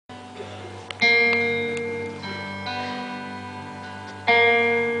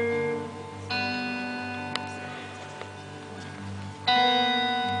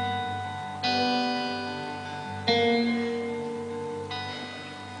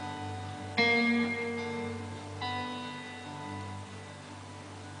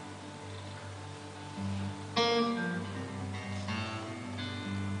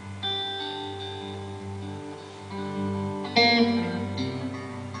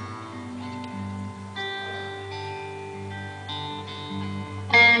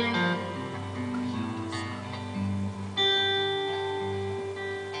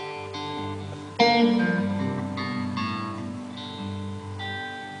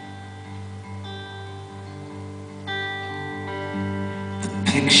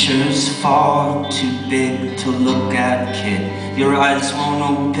Picture's far too big to look at, kid. Your eyes won't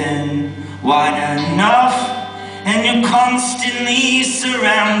open wide enough, and you're constantly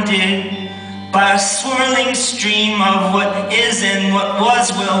surrounded by a swirling stream of what is and what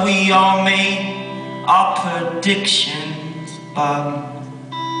was. Well, we all made our predictions, but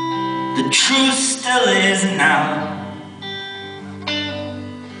the truth still is now.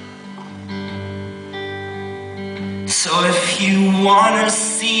 So if you wanna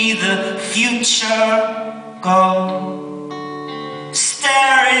see the future, go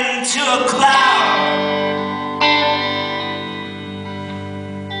stare into a cloud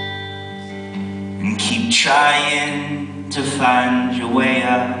and keep trying to find your way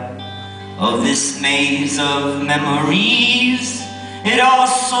out of this maze of memories. It all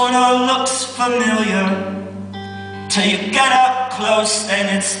sort of looks familiar till you get up close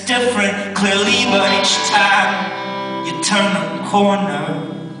and it's different clearly, but each time you turn a corner,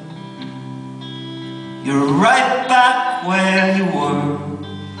 you're right back where you were.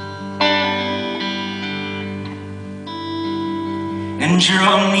 And your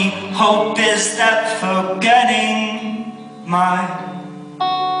only hope is that forgetting might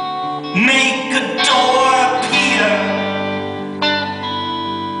make a door appear.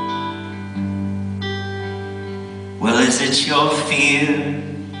 Well, is it your fear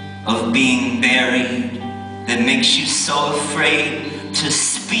of being buried that makes you so afraid to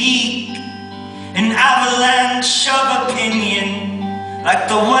speak? An avalanche of opinion, like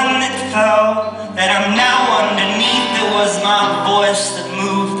the one that fell, that I'm now underneath. It was my voice that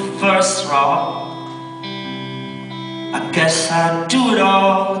moved the first rock. I guess I'd do it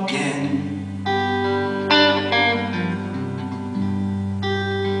all again.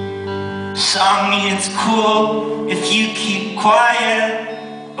 So I mean, it's cool if you keep quiet,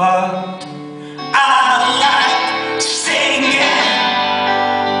 but I like singing.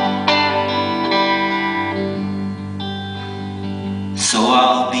 So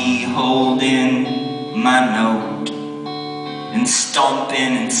I'll be holding my note and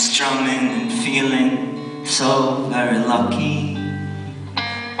stomping and strumming and feeling so very lucky.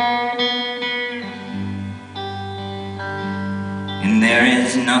 And there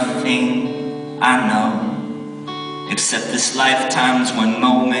is nothing I know except this lifetime's one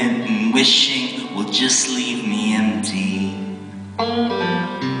moment, and wishing will just leave me empty.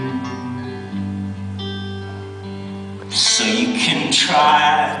 So you can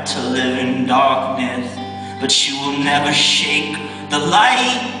try to live in darkness, but you will never shake the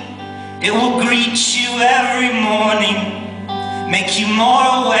light. It will greet you every morning, make you more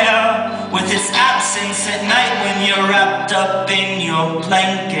aware with its absence at night when you're wrapped up in your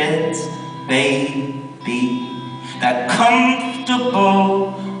blankets, baby. That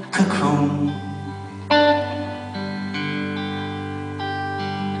comfortable cocoon.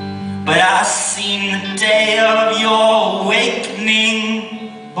 But I seen the day of your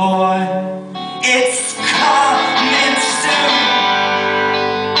awakening, boy. It's coming soon.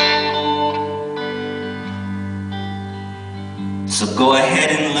 So go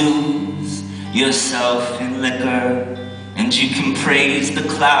ahead and lose yourself in liquor, and you can praise the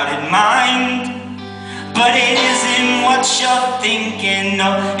clouded mind. But it isn't what you're thinking,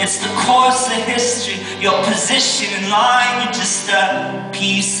 no, it's the course of history, your position in line. You're just a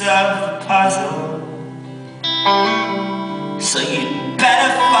piece of the puzzle. So you'd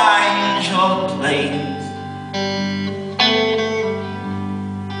better find your place.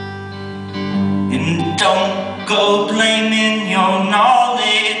 And don't go blaming your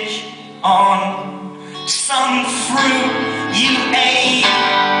knowledge on some fruit you ate.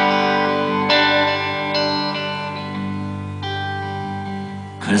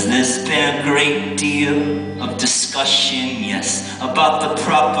 'Cause there's been a great deal of discussion, yes, about the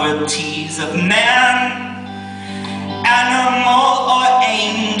properties of man, animal or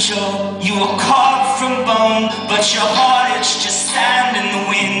angel. You were carved from bone, but your heart, it's just sand, and the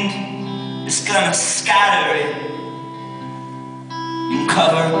wind is gonna scatter it and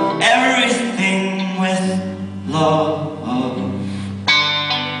cover everything with love.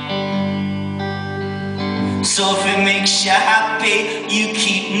 So if it makes you happy, you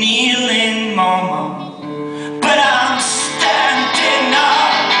keep kneeling, mama, but I'm standing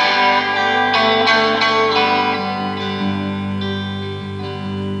up.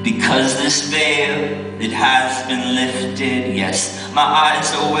 Because this veil, it has been lifted, yes, my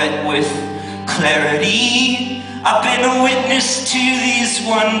eyes are wet with clarity. I've been a witness to these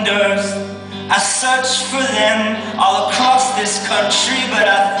wonders. I search for them all across this country, but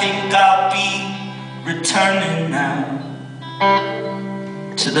I think I'll be returning now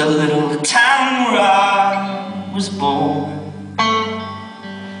to the little town where I was born.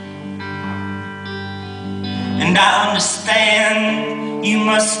 And I understand you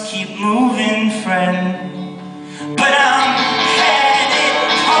must keep moving, friend, but I'm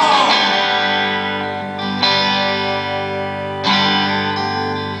headed home.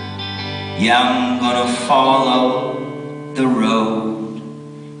 Yeah, I'm gonna follow the road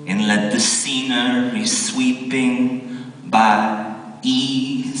and let the scenery sweeping by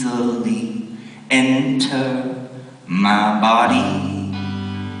easily enter my body.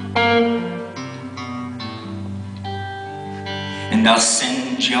 And I'll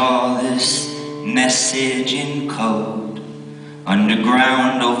send y'all this message in code,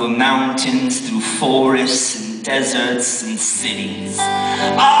 underground, over mountains, through forests and deserts and cities.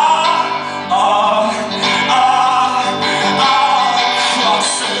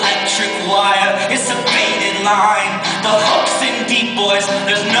 Cross electric wire, it's a baited line. The hook's in deep, boys,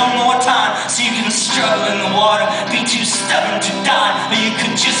 there's no more time. So you can struggle in the water, be too stubborn to die, or you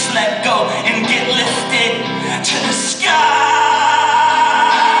could just let go and get lifted to the sky.